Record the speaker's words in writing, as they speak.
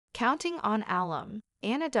Counting on alum,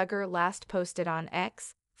 Anna Duggar last posted on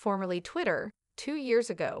X, formerly Twitter, 2 years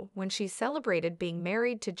ago when she celebrated being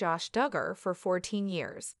married to Josh Duggar for 14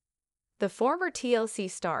 years. The former TLC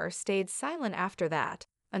star stayed silent after that,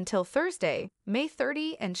 until Thursday, May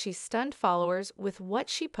 30, and she stunned followers with what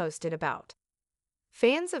she posted about.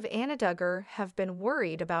 Fans of Anna Duggar have been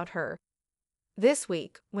worried about her. This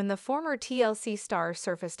week, when the former TLC star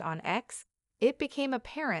surfaced on X, it became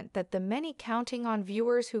apparent that the many counting on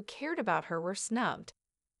viewers who cared about her were snubbed.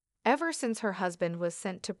 Ever since her husband was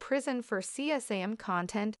sent to prison for CSAM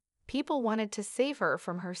content, people wanted to save her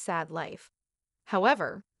from her sad life.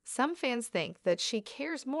 However, some fans think that she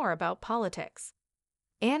cares more about politics.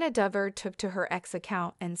 Anna Duggar took to her X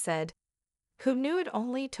account and said, "Who knew it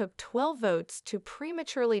only took 12 votes to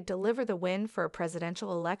prematurely deliver the win for a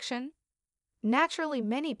presidential election?" Naturally,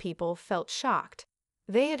 many people felt shocked.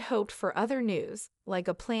 They had hoped for other news, like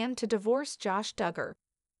a plan to divorce Josh Duggar.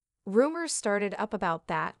 Rumors started up about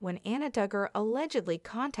that when Anna Duggar allegedly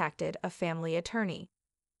contacted a family attorney.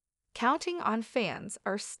 Counting on fans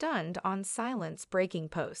are stunned on silence breaking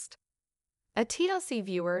post. A TLC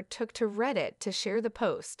viewer took to Reddit to share the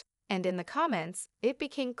post, and in the comments, it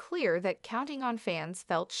became clear that Counting on fans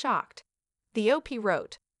felt shocked. The OP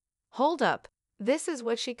wrote, "Hold up, this is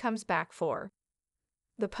what she comes back for."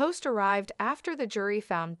 The post arrived after the jury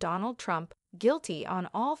found Donald Trump guilty on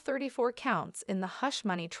all 34 counts in the hush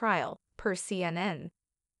money trial, per CNN.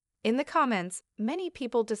 In the comments, many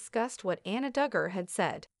people discussed what Anna Duggar had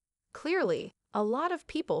said. Clearly, a lot of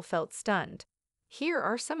people felt stunned. Here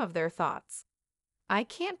are some of their thoughts. "I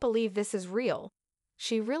can't believe this is real.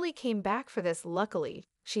 She really came back for this. Luckily,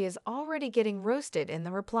 she is already getting roasted in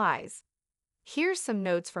the replies." Here's some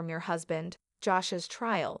notes from your husband, Josh's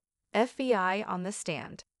trial. FBI on the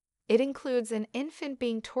stand. It includes an infant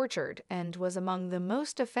being tortured and was among the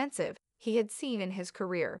most offensive he had seen in his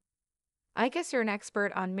career. "I guess you're an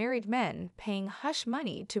expert on married men paying hush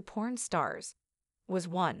money to porn stars," was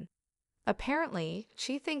one. Apparently,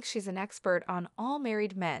 she thinks she's an expert on all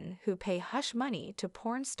married men who pay hush money to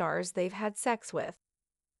porn stars they've had sex with.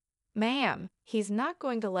 "Ma'am, he's not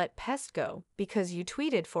going to let Pest go because you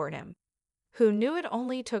tweeted for him." Who knew it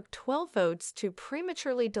only took 12 votes to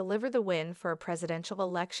prematurely deliver the win for a presidential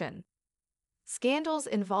election? Scandals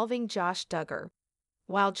involving Josh Duggar.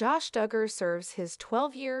 While Josh Duggar serves his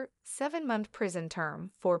 12-year, 7-month prison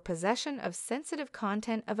term for possession of sensitive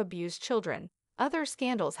content of abused children, other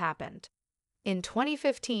scandals happened. In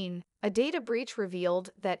 2015, a data breach revealed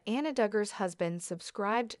that Anna Duggar's husband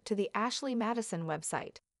subscribed to the Ashley Madison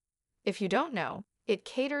website. If you don't know, it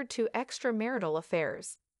catered to extramarital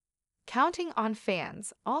affairs. Counting on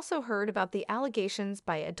fans also heard about the allegations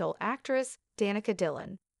by adult actress Danica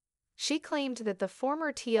Dillon. She claimed that the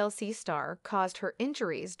former TLC star caused her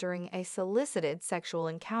injuries during a solicited sexual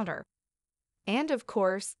encounter. And of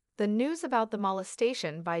course, the news about the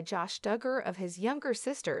molestation by Josh Duggar of his younger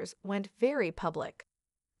sisters went very public.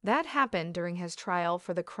 That happened during his trial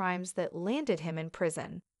for the crimes that landed him in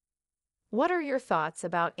prison. What are your thoughts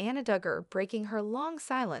about Anna Duggar breaking her long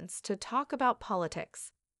silence to talk about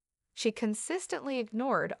politics? She consistently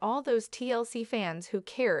ignored all those TLC fans who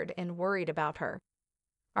cared and worried about her.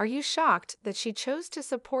 Are you shocked that she chose to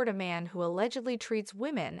support a man who allegedly treats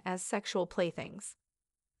women as sexual playthings?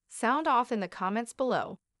 Sound off in the comments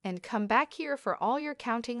below, and come back here for all your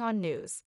Counting on news.